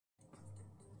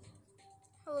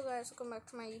Hello guys, welcome back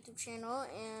to my YouTube channel,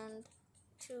 and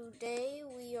today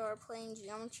we are playing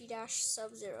Geometry Dash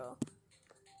Sub-Zero.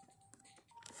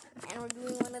 And we're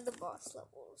doing one of the boss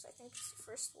levels. I think it's the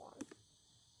first one.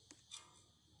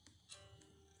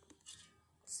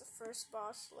 It's the first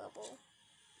boss level.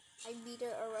 I beat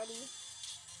it already.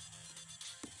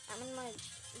 I'm in my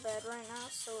bed right now,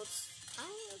 so it's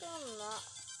kind of not...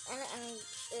 And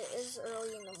it is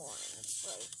early in the morning. It's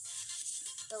like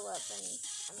 11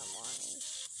 in the morning.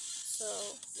 So,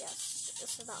 yes,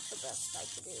 this is not the best I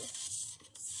could do.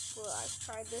 But I've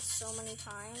tried this so many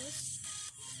times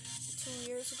 2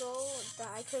 years ago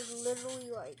that I could literally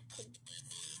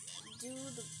do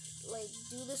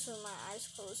this with my eyes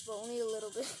closed, but only a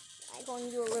little bit. I can only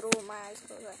do a little with my eyes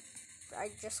closed. I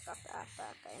just got the app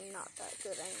back. I am not that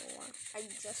good anymore. I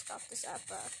just got this app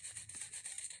back.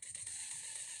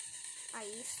 I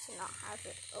used to not have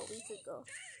it a week ago.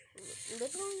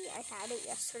 Literally, I had it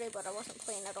yesterday, but I wasn't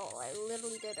playing at all. I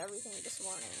literally did everything this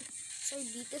morning. So I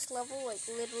beat this level,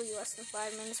 literally less than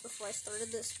 5 minutes before I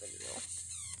started this video.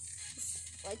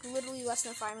 Literally less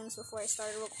than 5 minutes before I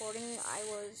started recording, I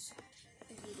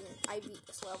beat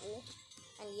this level.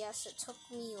 And yes, it took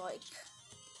me, 10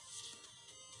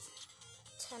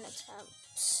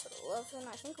 attempts. 11,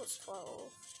 I think it was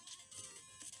 12.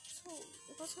 So,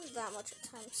 it wasn't that much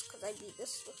attempts, because I beat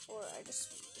this before. I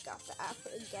just got the app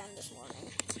again this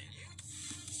morning.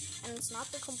 And it's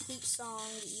not the complete song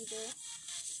either.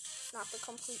 It's not the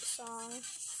complete song.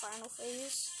 Final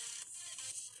phase.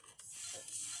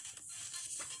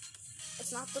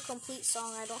 It's not the complete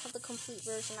song. I don't have the complete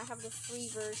version. I have the free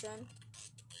version.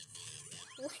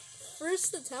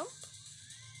 First attempt?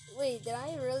 Wait, did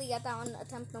I really get that on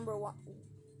attempt number 1?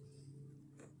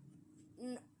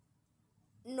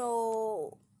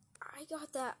 No, I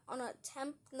got that on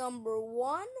attempt number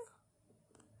 1.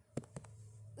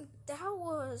 That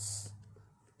was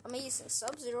amazing.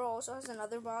 Sub-Zero also has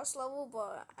another boss level,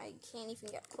 but I can't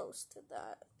even get close to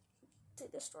that, to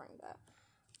destroying that.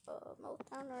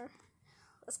 Meltdowner.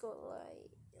 Let's go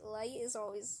Light. Light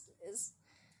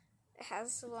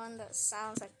has one that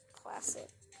sounds like classic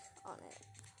on it.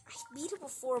 I beat it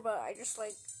before, but I just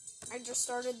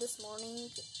started this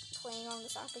morning playing on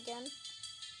this app again.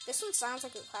 This one sounds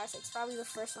like a classic. It's probably the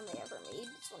first one they ever made.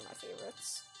 It's one of my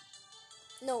favorites.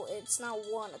 No, it's not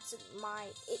one. It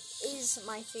is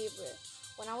my favorite.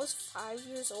 When I was 5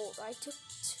 years old, I took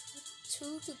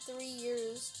 2 to 3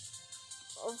 years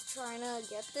of trying to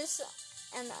get this,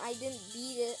 and I didn't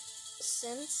beat it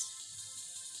since.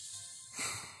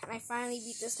 And I finally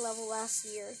beat this level last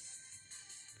year.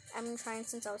 I've been trying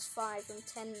since I was 5. I'm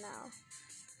 10 now.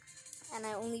 And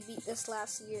I only beat this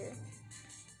last year.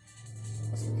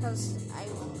 It's because I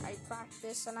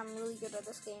practice and I'm really good at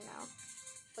this game now.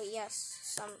 But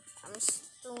yes, I'm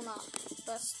still not the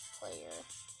best player.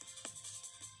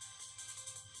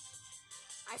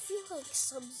 I feel like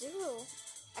Sub-Zero.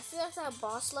 I feel like that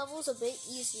boss level is a bit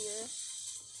easier.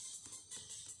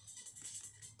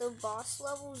 The boss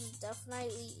level is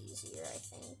definitely easier, I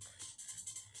think.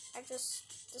 This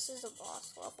is a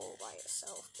boss level by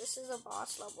itself. This is a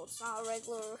boss level. It's not a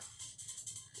regular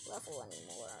level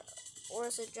anymore. Or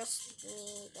is it just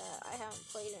me that I haven't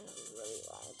played in a really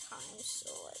long time,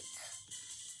 so,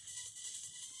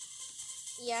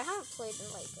 yeah, I haven't played in,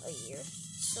 a year,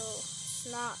 so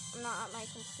I'm not at my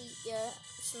complete yet.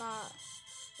 It's not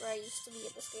where I used to be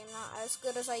at this game, not as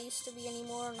good as I used to be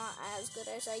anymore, not as good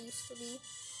as I used to be.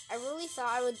 I really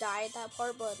thought I would die at that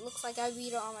part, but it looks like I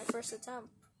beat it on my first attempt.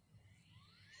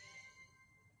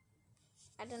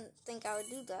 I didn't think I would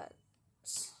do that.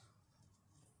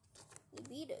 You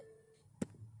beat it.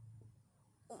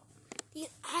 The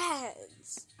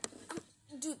ads.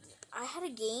 Dude, I had a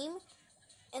game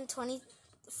in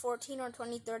 2014 or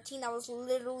 2013 that was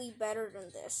literally better than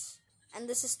this. And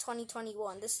this is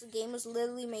 2021. This game was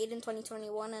literally made in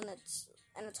 2021 and it's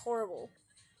horrible.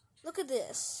 Look at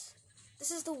this. This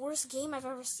is the worst game I've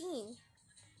ever seen.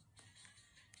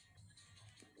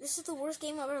 This is the worst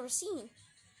game I've ever seen.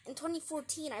 In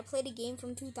 2014, I played a game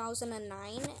from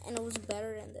 2009 and it was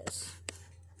better than this.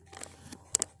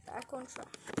 Back on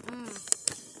track. I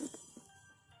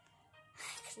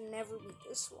could never beat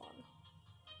this one.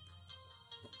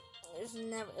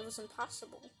 It was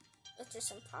impossible. It's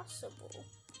just impossible.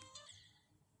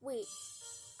 Wait,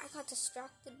 I got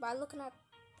distracted by looking at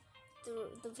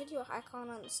the video icon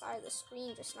on the side of the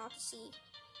screen just not to see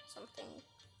something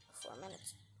for 4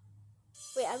 minutes.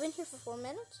 Wait, I've been here for 4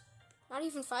 minutes? Not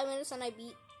even 5 minutes and I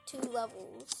beat 2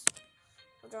 levels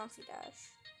of Geometry Dash.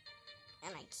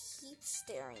 And I keep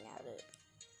staring at it.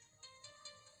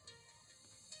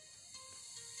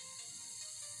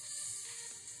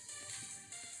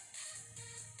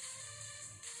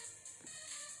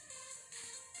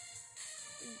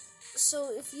 So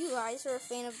if you guys are a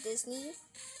fan of Disney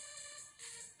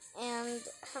and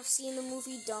have seen the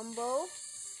movie Dumbo,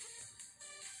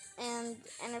 and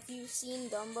if you've seen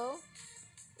Dumbo,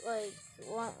 like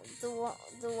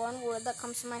the one word that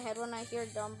comes to my head when I hear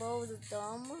Dumbo is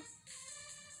dumb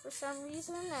for some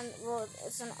reason, and well,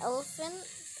 it's an elephant,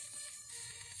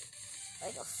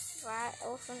 like a fat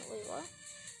elephant. Wait, what?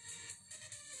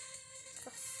 Like a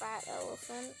fat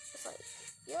elephant. It's like,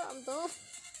 yeah, I'm dumb.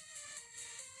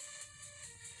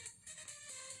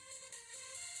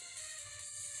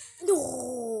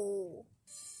 No!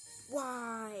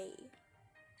 Why?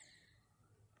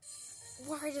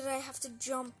 Why did I have to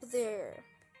jump there?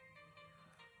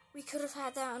 We could have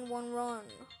had that in one run.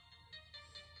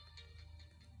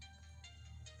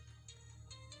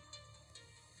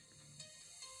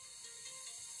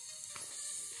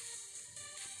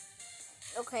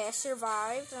 Okay, I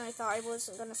survived, and I thought I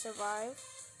wasn't gonna survive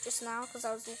just now because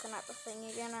I was looking at the thing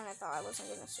again, and I thought I wasn't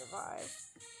gonna survive.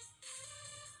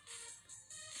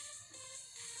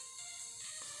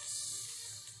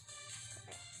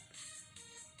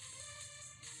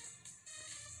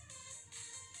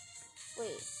 Wait,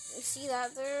 you see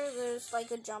that there? There's like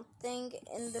a jump thing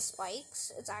in the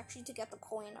spikes. It's actually to get the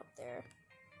coin up there.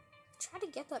 Try to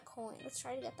get that coin. Let's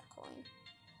try to get that coin.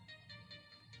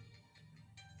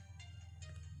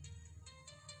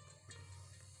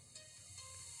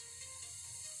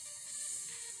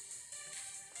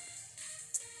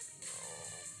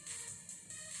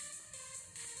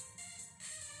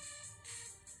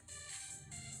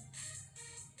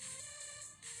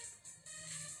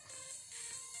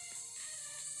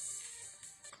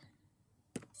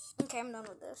 Okay, I'm done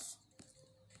with this.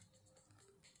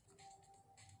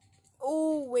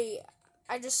 Oh, wait.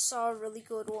 I just saw a really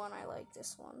good one. I like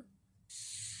this one.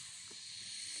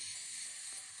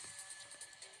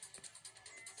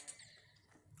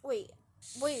 Wait.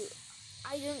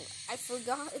 I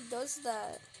forgot it does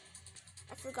that.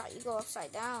 I forgot you go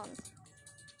upside down.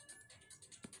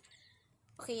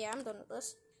 Okay, yeah, I'm done with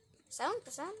this. 7%?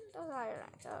 That's higher.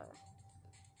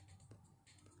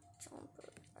 Jump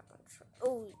back on track.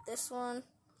 Oh, this one.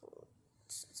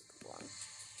 This is a good one.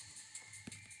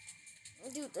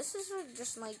 Dude, this is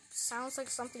just like, sounds like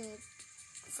something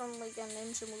from like a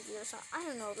ninja movie or something. I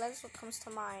don't know, that's what comes to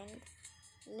mind.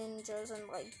 Ninjas and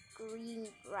like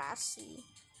green grassy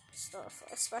stuff.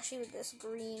 Especially with this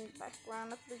green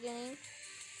background at the beginning.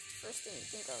 First thing you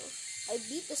think of. I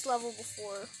beat this level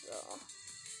before, though.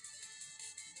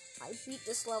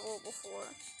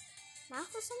 Now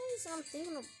for some reason I'm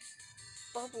thinking of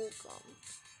bubblegum.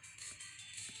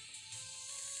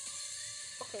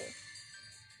 Okay.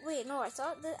 Wait, no, I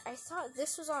thought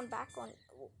this was I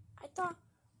thought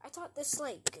this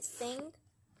like thing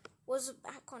was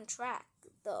back on track.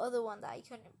 The other one that I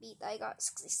couldn't beat, that I got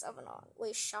 67 on.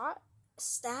 Wait, shot?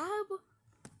 Stab?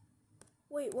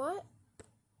 Wait, what?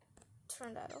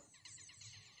 Turn that off.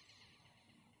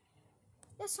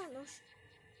 That's not no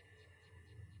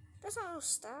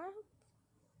stab.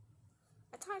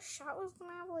 I thought shot was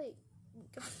gonna have like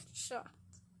gunshot.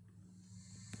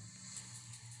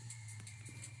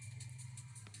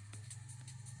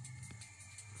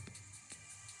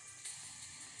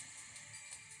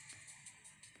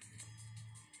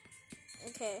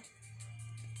 Okay.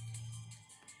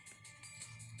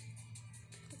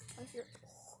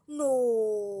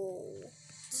 No.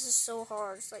 This is so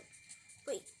hard. It's like,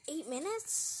 wait, 8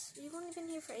 minutes? You've only been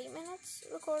here for 8 minutes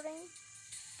recording?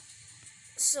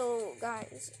 So,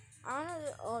 guys,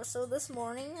 so this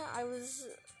morning I was,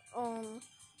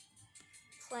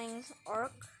 playing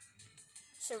Ark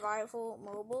Survival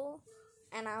Mobile,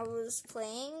 and while I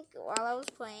was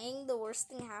playing, the worst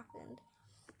thing happened.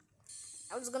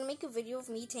 I was gonna make a video of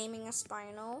me taming a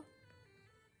Spino.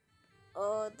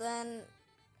 I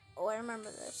remember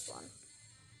this one.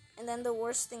 And then the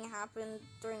worst thing happened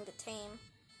during the tame.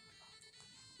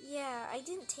 Yeah, I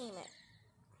didn't tame it.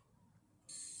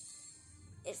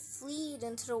 It fled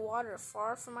into the water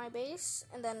far from my base,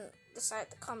 and then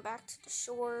decided to come back to the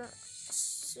shore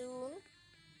soon.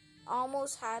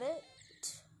 Almost had it,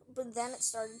 but then it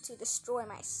started to destroy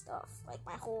my stuff, like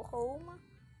my whole home.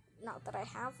 Not that I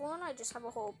have one, I just have a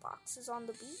whole boxes on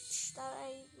the beach that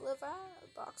I live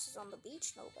at. Boxes on the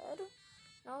beach, no bed.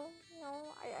 No,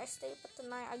 I stay up at the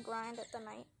night, I grind at the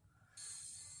night.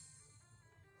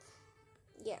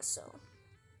 Yeah, so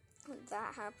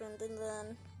that happened, and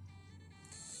then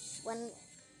when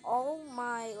all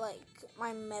my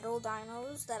metal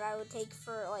dinos that I would take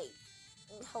for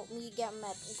help me get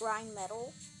grind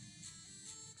metal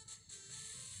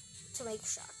to make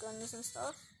shotguns and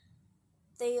stuff,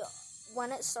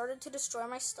 when it started to destroy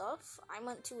my stuff, I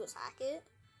went to attack it,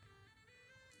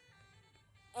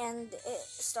 and it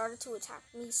started to attack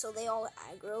me, so they all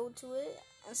aggroed to it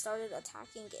and started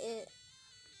attacking it.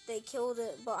 They killed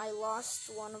it, but I lost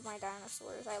one of my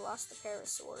dinosaurs. I lost the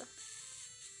parasaur.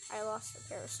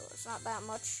 It's not that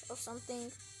much of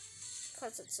something,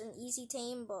 because it's an easy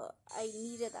tame, but I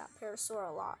needed that parasaur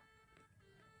a lot.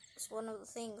 It's one of the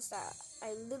things that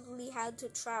I literally had to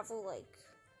travel, like,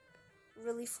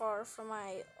 really far from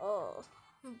my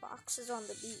boxes on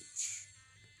the beach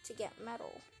to get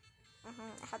metal. I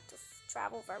had to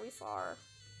travel very far.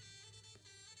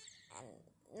 And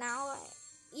now,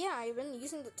 I've been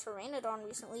using the Pteranodon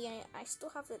recently, and I still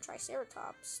have the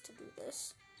Triceratops to do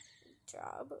this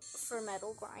job for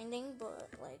metal grinding, but,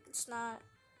 like, it's not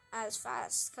as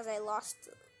fast, because I lost,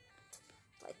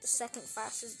 like, the second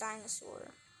fastest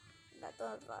dinosaur that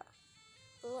does that.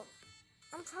 But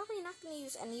I'm probably not going to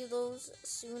use any of those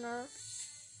soon,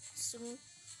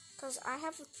 because I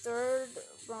have a third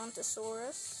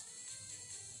Brontosaurus.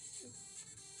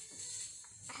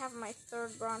 I have my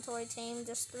third Bronto I tamed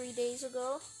just 3 days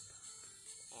ago,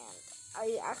 and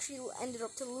I actually ended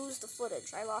up to lose the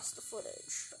footage. I lost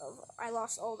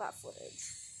all that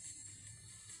footage.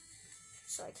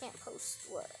 So I can't post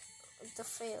the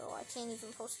fail. I can't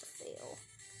even post the fail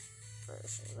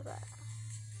version of that.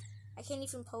 I can't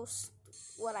even post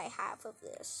what I have of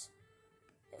this.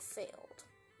 It failed,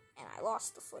 and I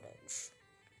lost the footage.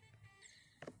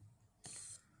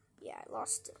 Yeah, I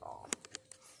lost it all.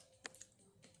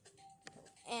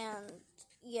 And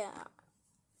yeah,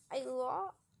 I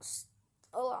lost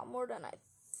a lot more than I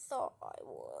thought I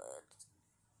would.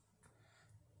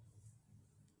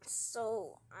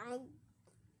 So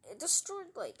it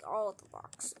destroyed like all of the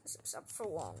boxes except for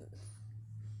one.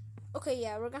 Okay,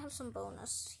 yeah, we're gonna have some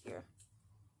bonus here.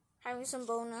 Having some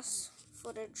bonus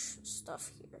footage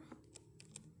stuff here.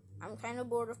 I'm kind of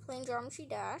bored of playing Geometry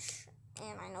Dash,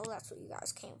 and I know that's what you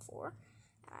guys came for.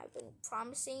 I've been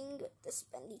promising this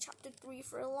Bendy Chapter 3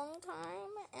 for a long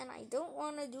time, and I don't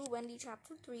want to do Bendy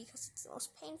Chapter 3 because it's the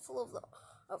most painful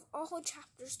of all the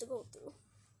chapters to go through.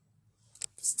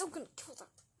 I'm still gonna kill that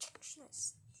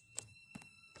projectionist.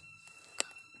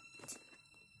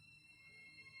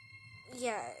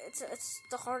 Yeah, it's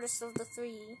the hardest of the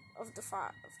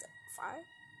five.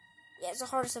 Yeah, it's the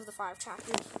hardest of the 5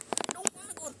 chapters. I don't want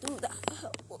to go through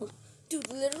that.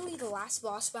 Dude, literally the last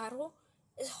boss battle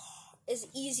is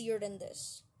easier than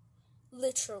this.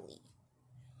 Literally.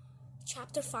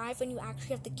 Chapter 5, when you actually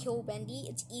have to kill Bendy,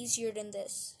 it's easier than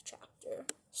this chapter.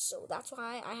 So that's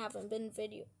why I haven't been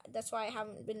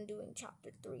doing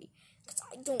chapter 3. Because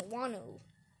I don't want to.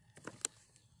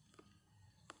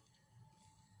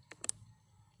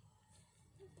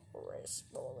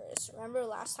 Boris. Remember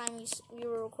last time we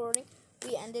were recording?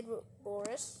 We ended with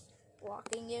Boris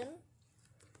walking in.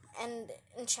 And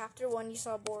in chapter 1, you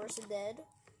saw Boris dead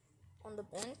on the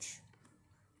bench.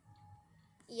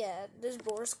 Yeah, this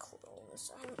Boris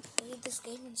clones. I haven't played this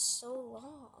game in so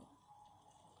long.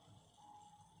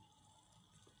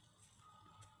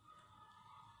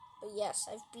 But yes,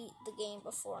 I've beat the game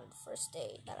before on the first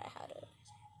day that I had it.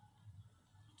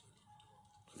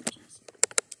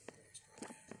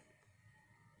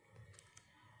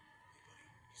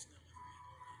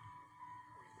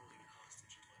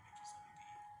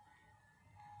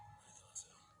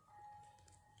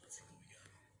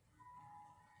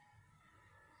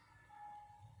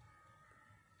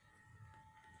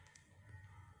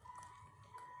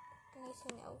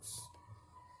 Anything else?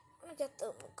 I'm gonna get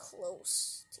them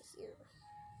close to here.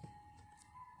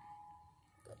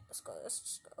 Good, let's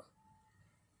just go.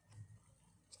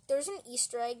 There's an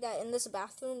Easter egg that in this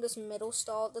bathroom, this middle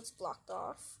stall that's blocked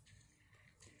off.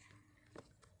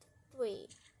 Wait,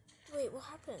 what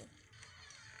happened?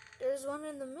 There's one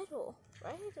in the middle,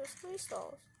 right? There's 3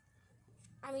 stalls.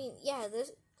 I mean, yeah,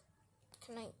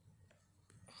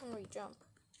 Henry, jump.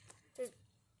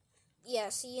 Yeah,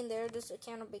 see in there's a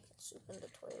can of bacon soup in the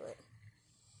toilet.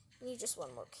 I need just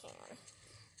one more can.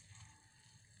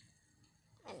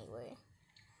 Anyway.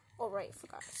 Alright,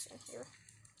 forgot it's in here.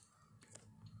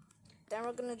 Then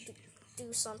we're gonna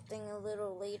do something a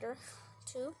little later,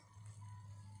 too.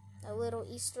 A little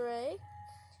Easter egg.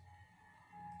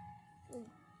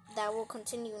 That will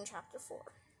continue in chapter 4.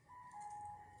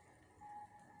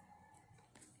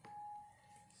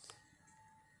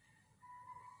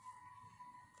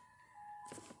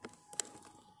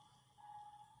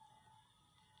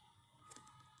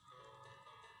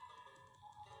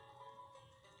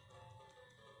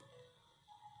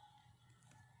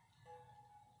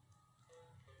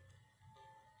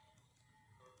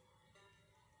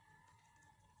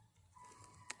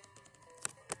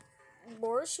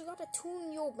 Boris, you gotta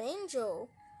tune your banjo.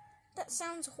 That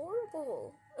sounds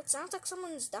horrible. It sounds like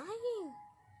someone's dying.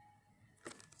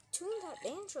 Tune that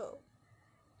banjo.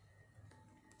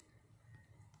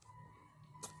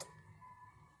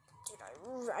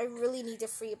 Dude, I really need to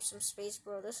free up some space,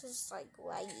 bro. This is like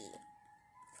laggy.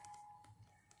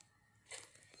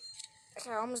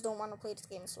 Okay, I almost don't want to play this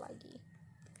game. It's laggy.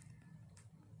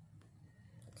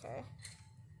 Okay.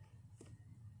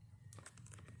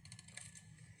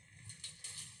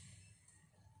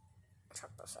 Check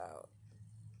this out.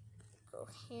 Go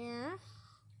here.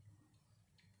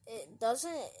 It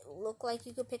doesn't look like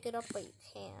you could pick it up, but you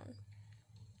can.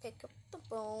 Pick up the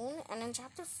bone, and in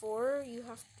chapter 4,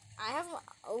 I have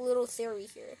a little theory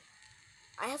here.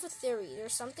 I have a theory.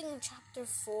 There's something in chapter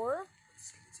 4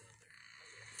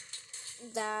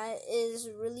 that is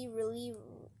really, really,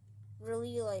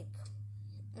 really like.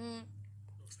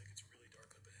 Looks like it's really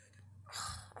dark up ahead.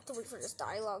 I have to wait for this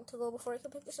dialogue to go before I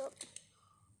can pick this up.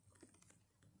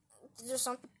 There's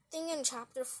something in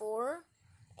chapter 4,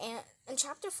 and in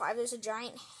chapter 5, there's a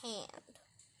giant hand.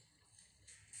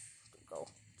 Go.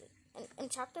 In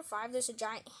chapter 5, there's a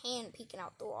giant hand peeking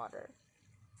out the water.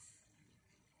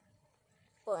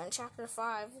 But in chapter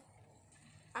 5,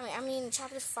 in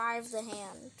chapter 5, the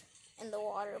hand in the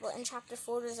water. But in chapter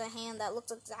 4, there's a hand that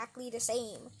looks exactly the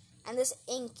same. And this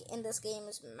ink in this game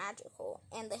is magical.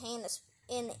 And the hand is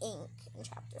in ink in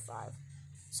chapter 5.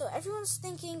 So everyone's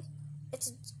thinking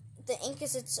the ink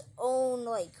is its own,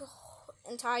 like,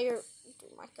 entire...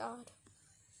 Oh my god.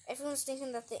 Everyone's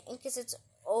thinking that the ink is its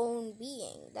own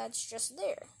being that's just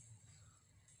there.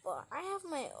 But I have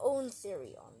my own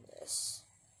theory on this.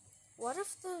 What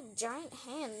if the giant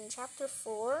hand in chapter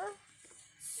 4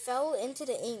 fell into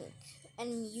the ink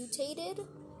and mutated?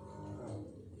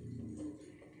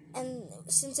 And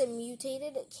since it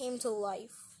mutated, it came to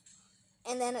life.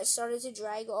 And then it started to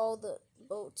drag all the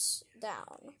boats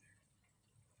down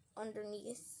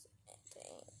underneath the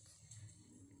ink.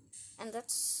 And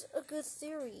that's a good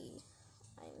theory,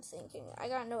 I'm thinking. I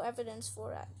got no evidence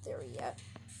for that theory yet.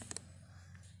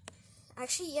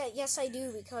 Actually, yes I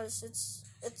do, because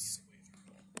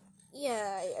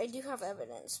I do have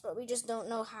evidence, but we just don't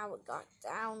know how it got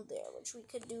down there, which we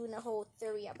could do in a whole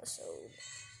theory episode.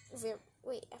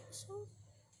 Episode?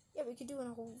 Yeah, we could do in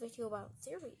a whole video about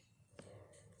theory.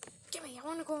 Gimme, I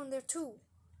want to go in there too.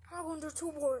 I want to go in there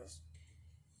too, Boris.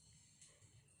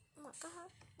 Oh my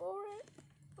god, Boris.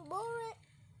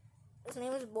 His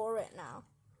name is Boris now.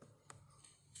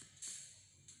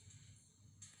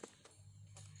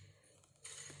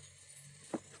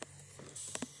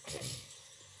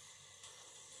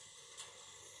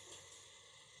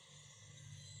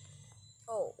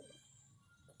 Oh,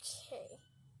 okay.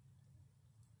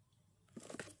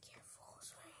 Be careful,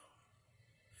 sorry. I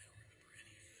don't remember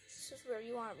any of this. This is where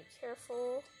you want to be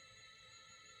careful.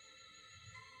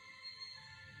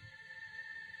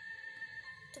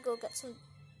 To go get some...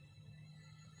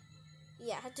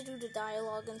 Yeah, I had to do the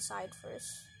dialogue inside first.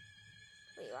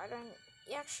 Wait, why don't...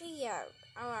 Yeah, actually, yeah.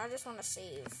 I just want to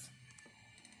save.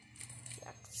 Yeah, I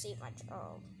have to save my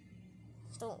job.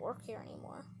 Don't work here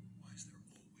anymore. Why is there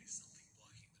always something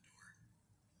blocking the door?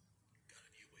 Gotta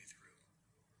be a way through.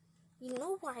 You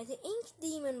know why the ink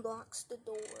demon blocks the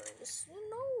doors. You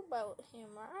know about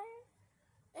him, right?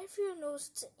 Everyone knows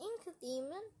it's an ink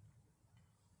demon.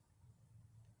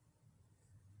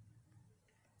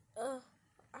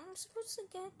 I'm supposed to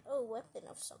get a weapon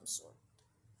of some sort.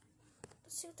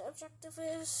 Let's see what the objective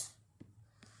is.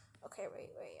 Okay, wait.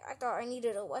 I thought I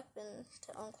needed a weapon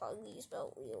to unclog these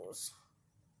belt wheels.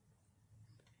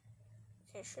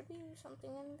 Okay, should be something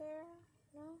in there.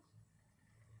 No?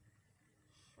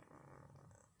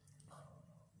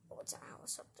 Oh, it's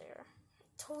Alice up there. I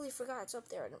totally forgot it's up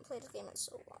there. I didn't play this game in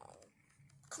so long.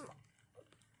 Come on.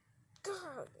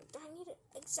 God, I need it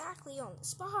exactly on the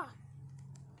spot.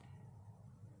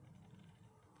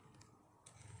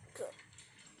 Good.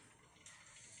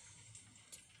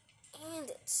 And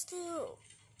it's still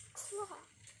clocked.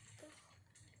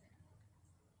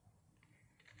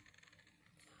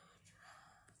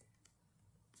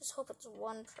 Just hope it's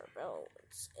one per belt.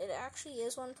 It actually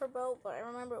is one per belt, but I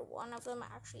remember one of them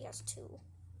actually has two.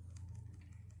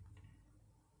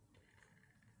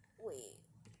 Wait.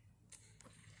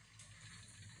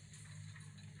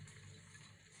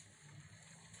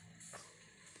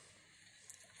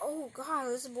 Oh god,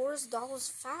 this Boris doll is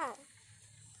fat.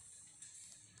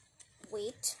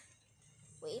 Wait.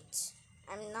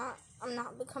 I'm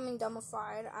not becoming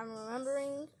dumbified. I'm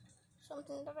remembering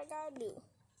something that I gotta do.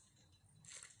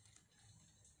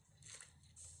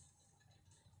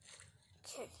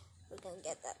 Okay, we're gonna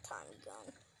get that Tommy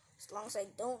gun. As long as I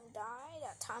don't die,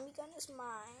 that Tommy gun is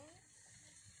mine.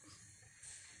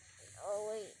 Oh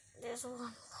wait, there's one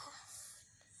left.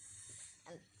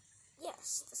 And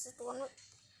yes, this is the one with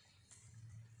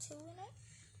 2 in it.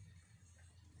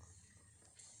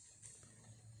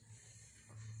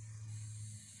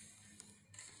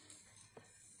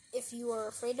 If you are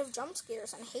afraid of jump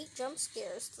scares and hate jump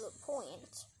scares to the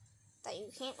point that you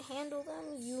can't handle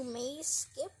them, you may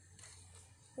skip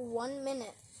 1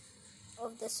 minute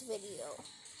of this video.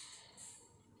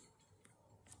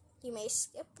 You may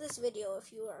skip this video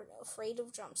if you are afraid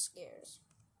of jump scares.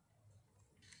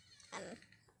 And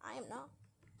I am not.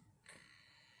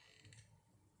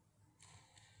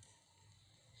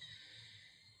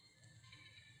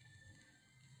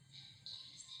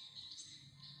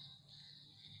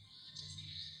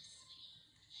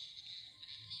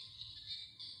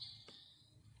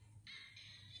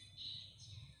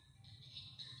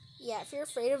 Yeah, if you're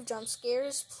afraid of jump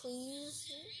scares,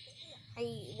 please, I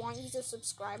want you to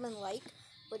subscribe and like,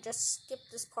 but just skip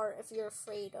this part if you're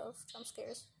afraid of jump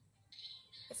scares.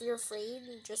 If you're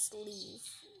afraid, just leave.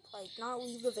 Like, not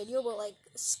leave the video, but like,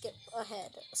 skip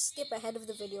ahead. Skip ahead of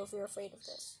the video if you're afraid of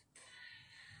this.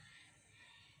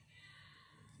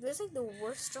 This is like the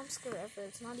worst jump scare ever.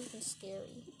 It's not even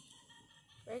scary.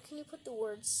 Where can you put the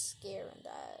word scare in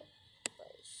that?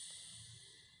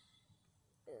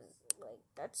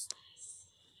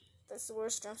 That's the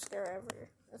worst jump scare ever.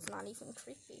 It's not even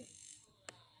creepy.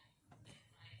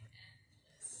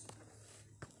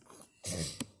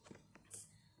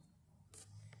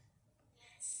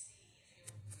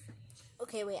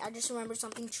 Okay, wait, I just remembered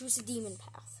something. Choose a demon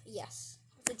path. Yes,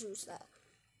 I have to choose that.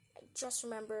 I just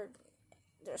remembered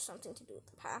there's something to do with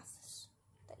the paths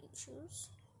that you choose.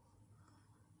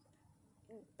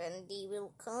 Bendy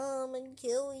will come and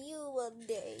kill you one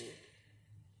day.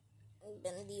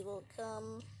 Bendy will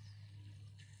come.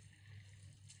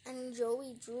 And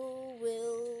Joey Drew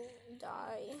will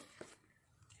die.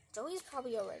 Joey's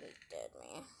probably already dead,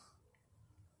 man.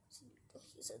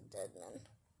 He's a dead man.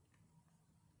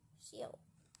 Yo.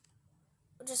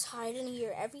 Just hide in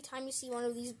here. Every time you see one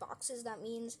of these boxes, that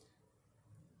means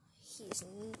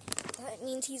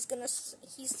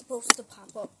he's supposed to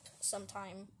pop up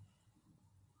sometime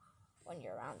when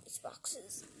you're around these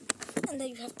boxes. And then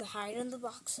you have to hide in the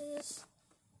boxes.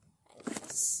 And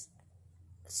this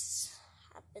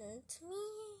happened to me.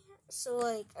 So,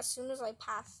 like, as soon as I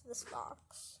pass this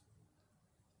box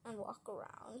and walk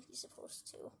around, he's supposed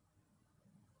to.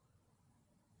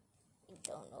 I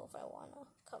don't know if I want to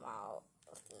come out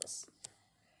of this.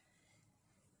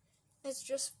 It's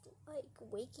just,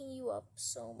 like, waking you up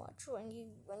so much when you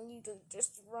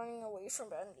just running away from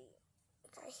Bendy.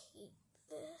 Like, I hate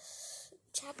this.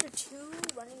 Chapter 2,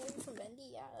 running away from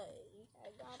Bendy, yeah,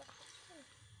 I gotta.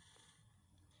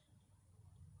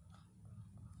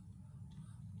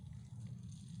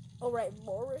 Alright,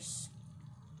 Boris.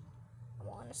 I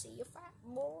wanna see you fight,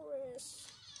 Boris.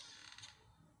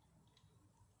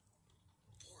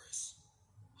 Boris.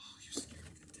 Oh, you scared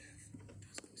me to death.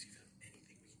 Don't suppose you found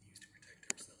anything we can use to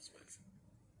protect ourselves with?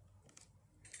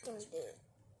 Give me this.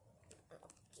 I'll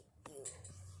get you.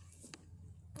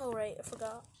 Alright, I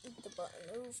forgot. The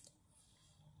button moved.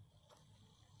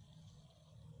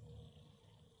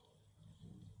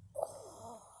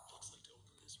 Oh. Looks like to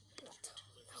open this, we're Not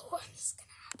telling no one what's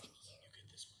gonna happen here.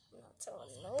 get this one. I'm not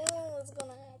telling no one what's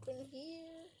gonna happen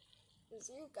here. Because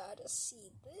you gotta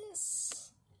see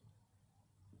this.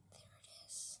 There it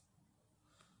is.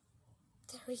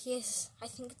 There he is. I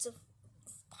think it's a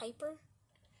piper.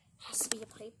 Has to be a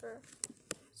piper.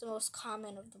 It's the most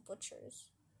common of the butchers.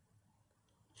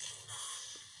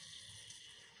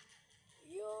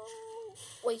 Yo.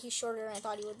 Wait, he's shorter than I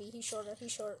thought he would be. He's shorter.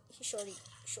 He's shorty.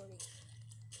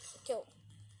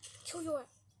 Kill your.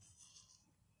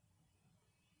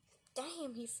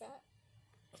 Damn, he's fat.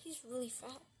 He's really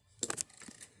fat.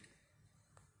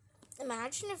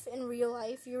 Imagine if in real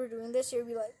life you were doing this, you'd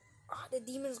be like, oh, the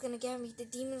demon's gonna get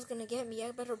me.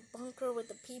 I better bunker with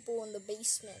the people in the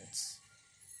basements.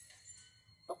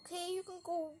 Okay, you can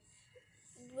go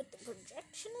with the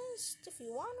projectionist if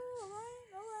you wanna,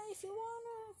 alright. If you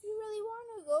really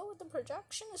wanna go with the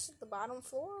projectionist at the bottom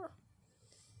floor.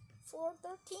 Floor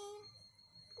 13.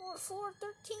 Or floor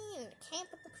 13. Camp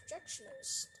at the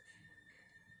projectionist.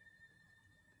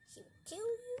 He will kill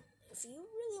you. If you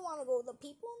really wanna go with the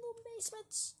people in the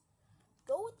basements,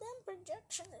 go with them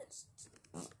projectionists.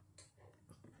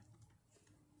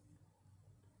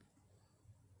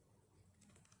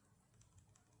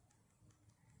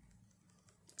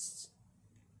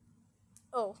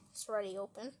 Oh, it's already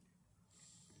open.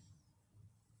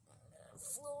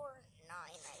 Floor 9.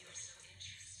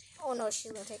 Oh no,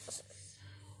 she's gonna take us.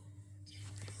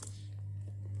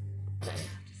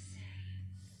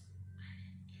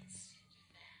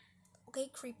 Okay,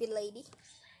 creepy lady.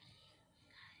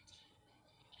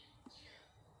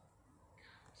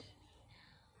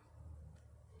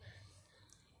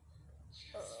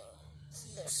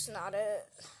 That's not it.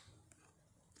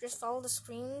 Just follow the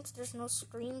screams. There's no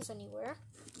screams anywhere.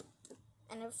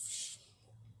 And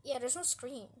yeah, there's no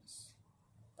screams.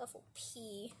 Level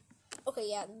P. Okay,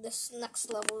 yeah, this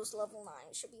next level is level 9.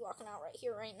 Should be walking out right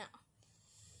here, right now.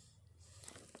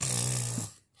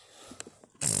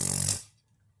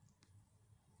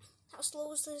 How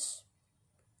slow is this?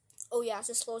 Oh yeah, it's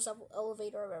the slowest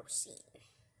elevator I've ever seen.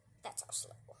 That's how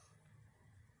slow.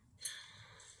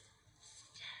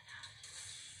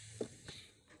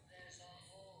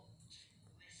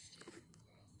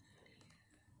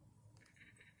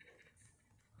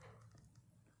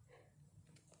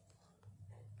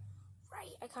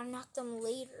 Right, I gotta knock them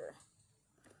later.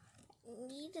 I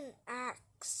need an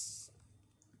axe.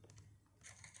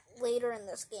 Later in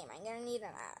this game, I'm gonna need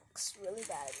an axe really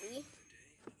badly.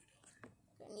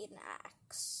 I'm gonna need an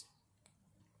axe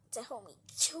to help me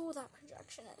kill that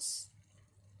projectionist.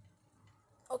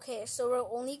 Okay, so we're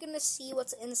only gonna see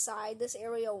what's inside this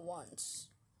area once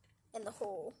in the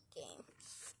whole game.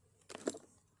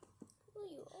 Will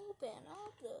you open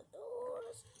up the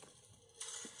doors?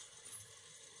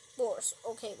 Boris,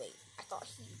 okay, wait. I thought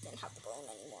he didn't have the bone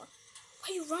anymore. Why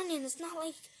are you running? It's not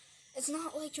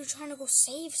like you're trying to go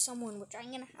save someone, which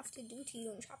I'm gonna have to do to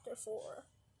you in chapter 4.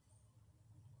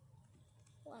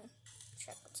 One,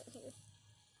 check what's in here.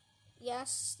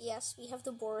 Yes, we have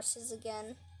the Borises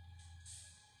again.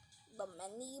 The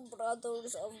many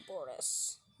brothers of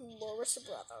Boris. Boris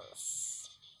brothers.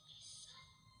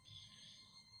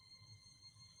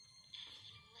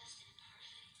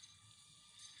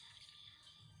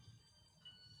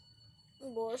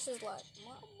 Boris is like,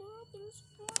 my brothers.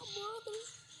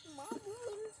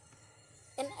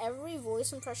 In every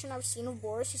voice impression I've seen of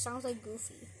Boris, he sounds like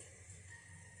Goofy.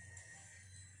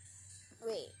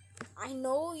 Wait, I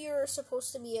know you're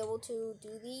supposed to be able to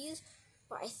do these,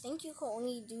 but I think you can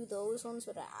only do those ones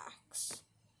with an axe.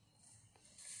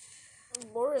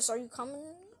 Boris, are you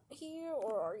coming here,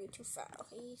 or are you too fat?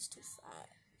 Okay, he's too fat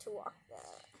to walk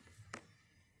that.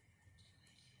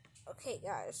 Okay,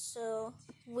 guys, so,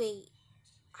 wait.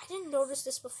 I didn't notice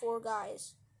this before,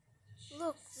 guys.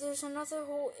 Look, there's another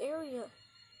whole area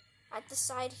at the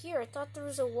side here. I thought there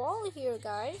was a wall here,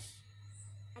 guys.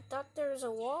 I thought there was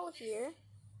a wall here,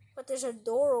 but there's a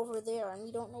door over there, and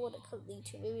we don't know what it could lead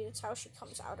to. Maybe that's how she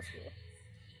comes out of here.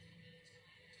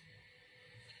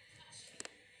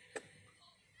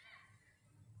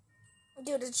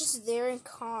 Dude, it's just there and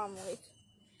calm. Like,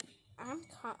 I'm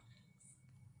calm.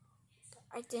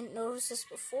 I didn't notice this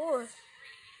before.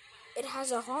 It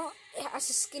has a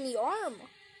skinny arm.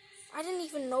 I didn't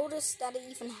even notice that it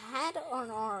even had an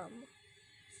arm.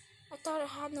 I thought it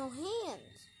had no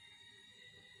hands.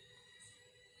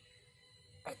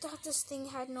 I thought this thing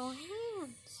had no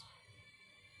hands.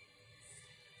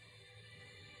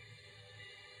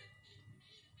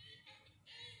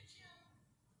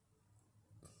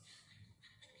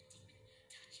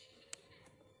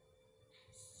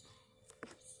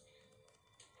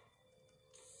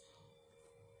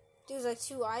 There's like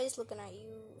two eyes looking at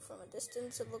you from a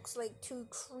distance. It looks like two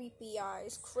creepy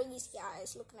eyes, crazy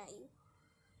eyes looking at you.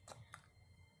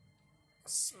 A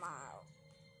smile.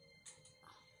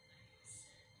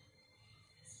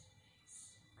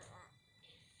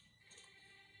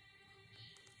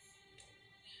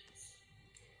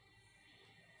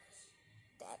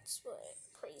 That's what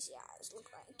crazy eyes look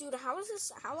like. Dude, how long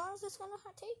is this gonna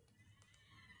take?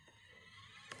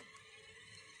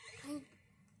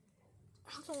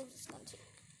 How long is this gonna take?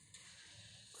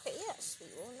 Okay, yes, we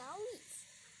will now leave.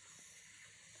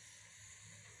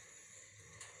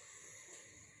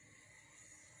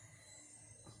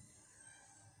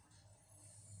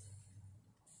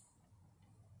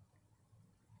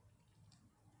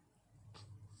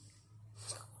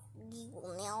 We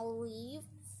will now leave,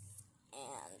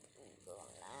 and we will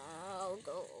now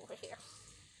go over here.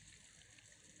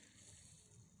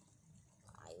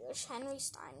 I wish Henry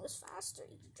Stein was faster.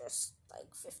 He's just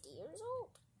like 50 years old.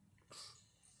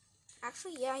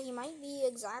 Actually, yeah, he might be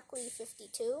exactly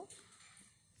 52,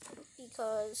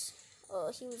 because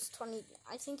he was 20.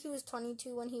 I think he was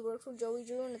 22 when he worked for Joey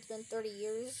Drew, and it's been 30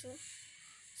 years.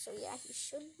 So yeah, he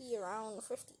should be around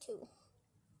 52.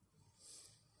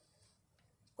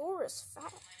 Boris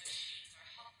fat.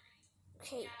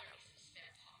 Okay.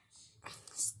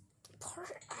 The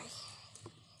part I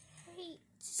hate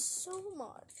so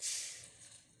much.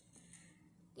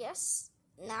 Yes,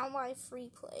 now my free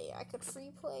play. I could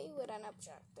free play with an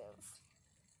objective.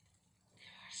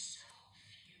 There are so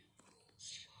few rules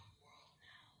to our world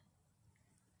now.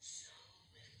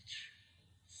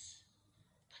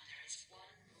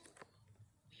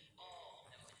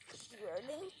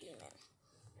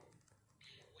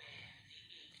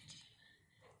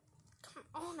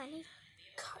 down. I need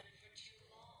to cut.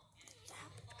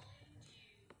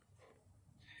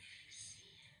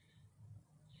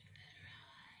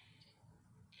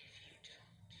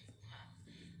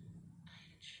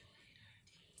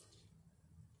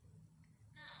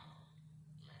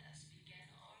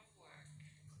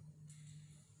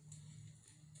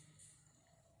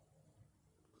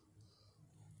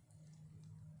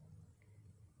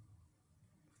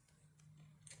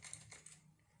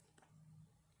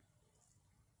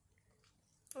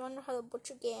 I wonder how the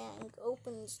Butcher Gang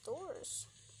opens doors.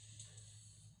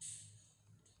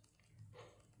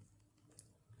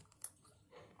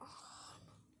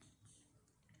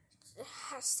 There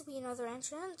has to be another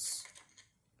entrance.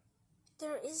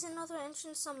 There is another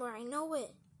entrance somewhere. I know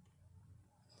it.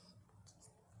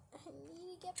 I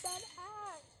need to get that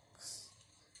axe.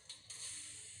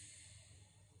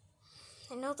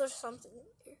 I know there's something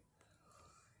here.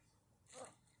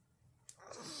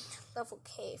 Level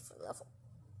K for level.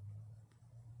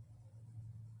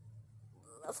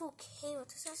 Level K, what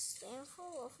does that stand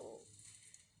for?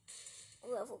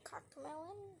 Level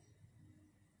Cockmelon?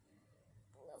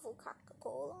 Level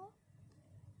Coca-Cola?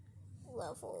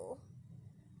 Level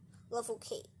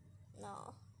K.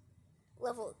 No.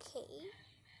 Level K?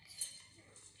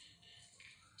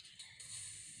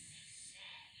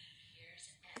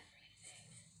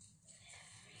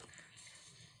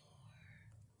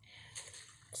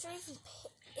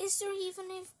 Is there even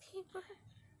a paper?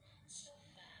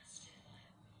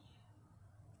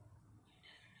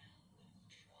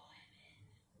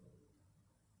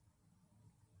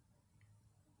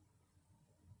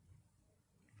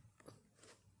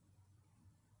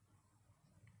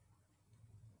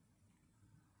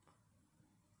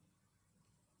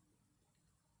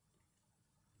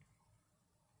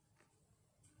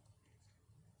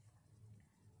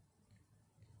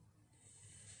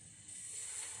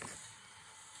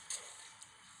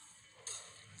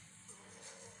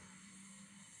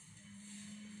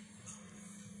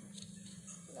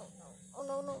 No.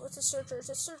 Oh no, it's a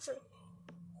searcher.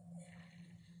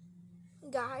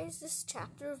 Guys, this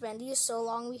chapter of Bendy is so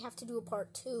long we have to do a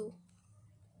part 2.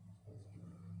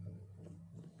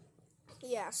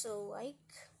 Yeah, so like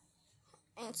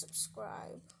and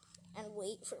subscribe and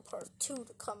wait for part 2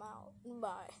 to come out.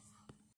 Bye.